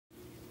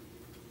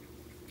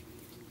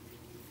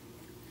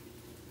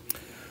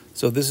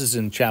So this is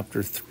in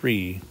chapter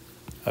 3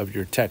 of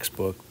your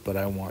textbook, but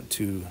I want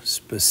to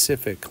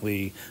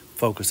specifically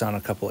focus on a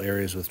couple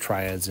areas with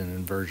triads and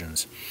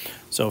inversions.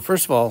 So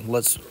first of all,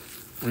 let's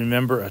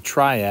remember a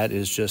triad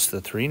is just the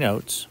 3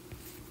 notes,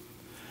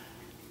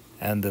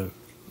 and the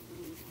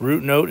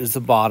root note is the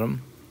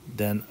bottom,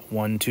 then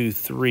 1, 2,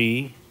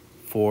 3,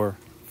 4,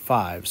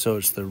 5. So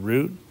it's the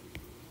root,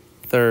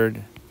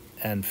 third,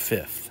 and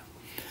fifth.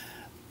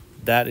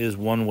 That is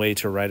one way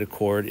to write a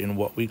chord in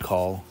what we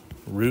call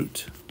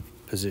root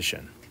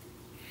position.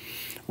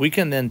 We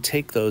can then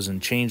take those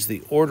and change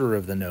the order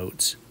of the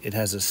notes. It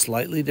has a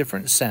slightly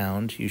different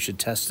sound. You should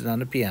test it on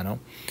the piano,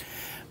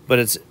 but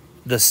it's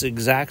the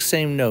exact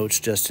same notes,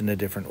 just in a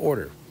different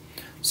order.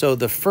 So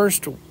the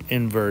first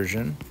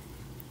inversion,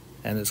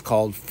 and it's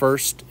called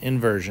first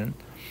inversion,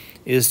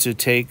 is to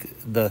take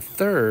the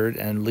third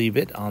and leave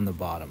it on the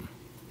bottom.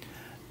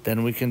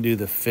 Then we can do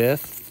the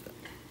fifth,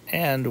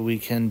 and we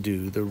can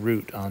do the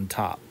root on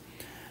top.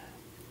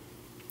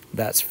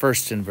 That's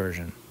first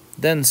inversion.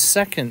 Then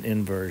second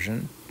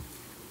inversion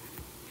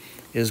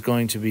is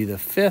going to be the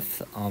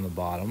fifth on the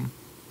bottom,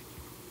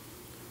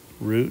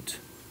 root,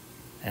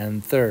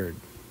 and third.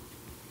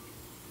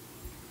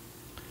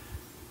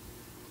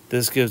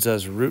 This gives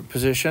us root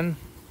position,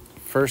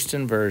 first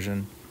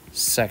inversion,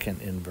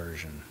 second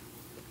inversion.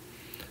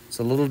 It's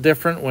a little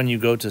different when you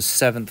go to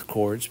 7th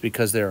chords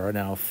because there are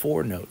now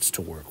 4 notes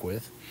to work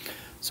with.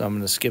 So I'm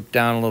going to skip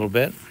down a little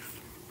bit.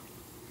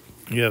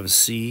 You have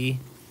C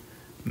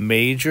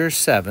major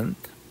 7th,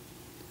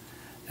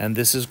 and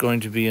this is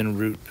going to be in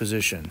root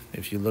position.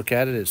 If you look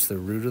at it, it's the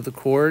root of the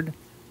chord,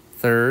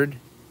 3rd,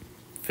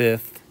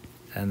 5th,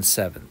 and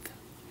 7th.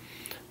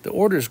 The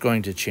order is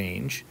going to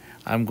change.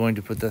 I'm going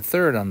to put the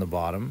 3rd on the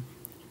bottom,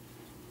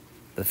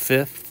 the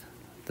 5th,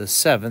 the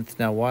 7th.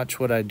 Now watch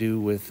what I do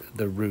with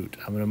the root.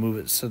 I'm going to move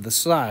it to the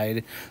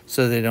side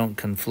so they don't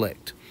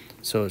conflict.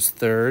 So it's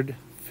 3rd,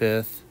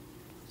 5th,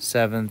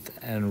 7th,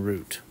 and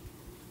root.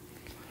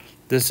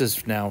 This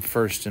is now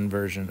first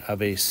inversion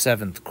of a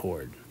 7th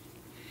chord.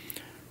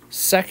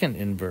 Second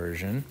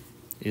inversion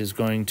is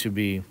going to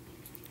be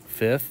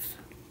 5th,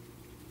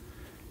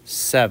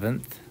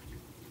 7th,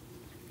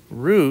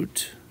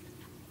 root,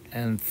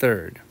 and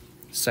 3rd.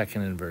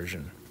 Second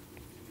inversion.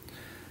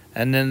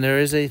 And then there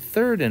is a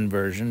third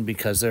inversion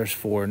because there's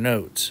 4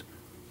 notes.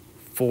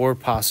 4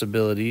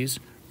 possibilities: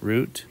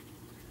 root,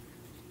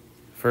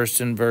 first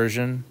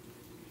inversion,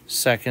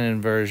 second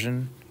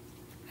inversion,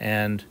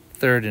 and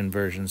third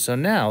inversion. So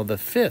now the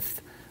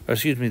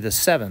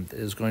 7th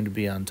is going to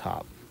be on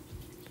top.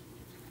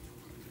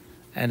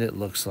 And it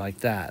looks like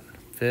that.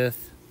 I'll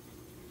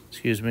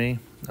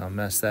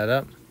mess that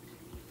up.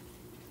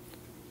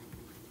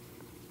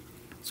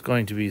 It's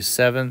going to be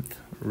 7th,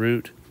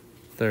 root,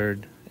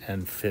 3rd,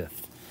 and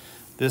 5th.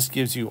 This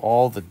gives you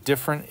all the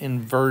different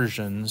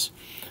inversions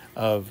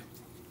of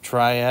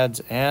triads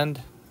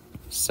and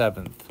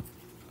 7th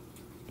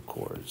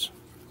chords.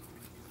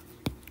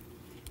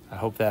 I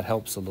hope that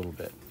helps a little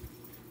bit.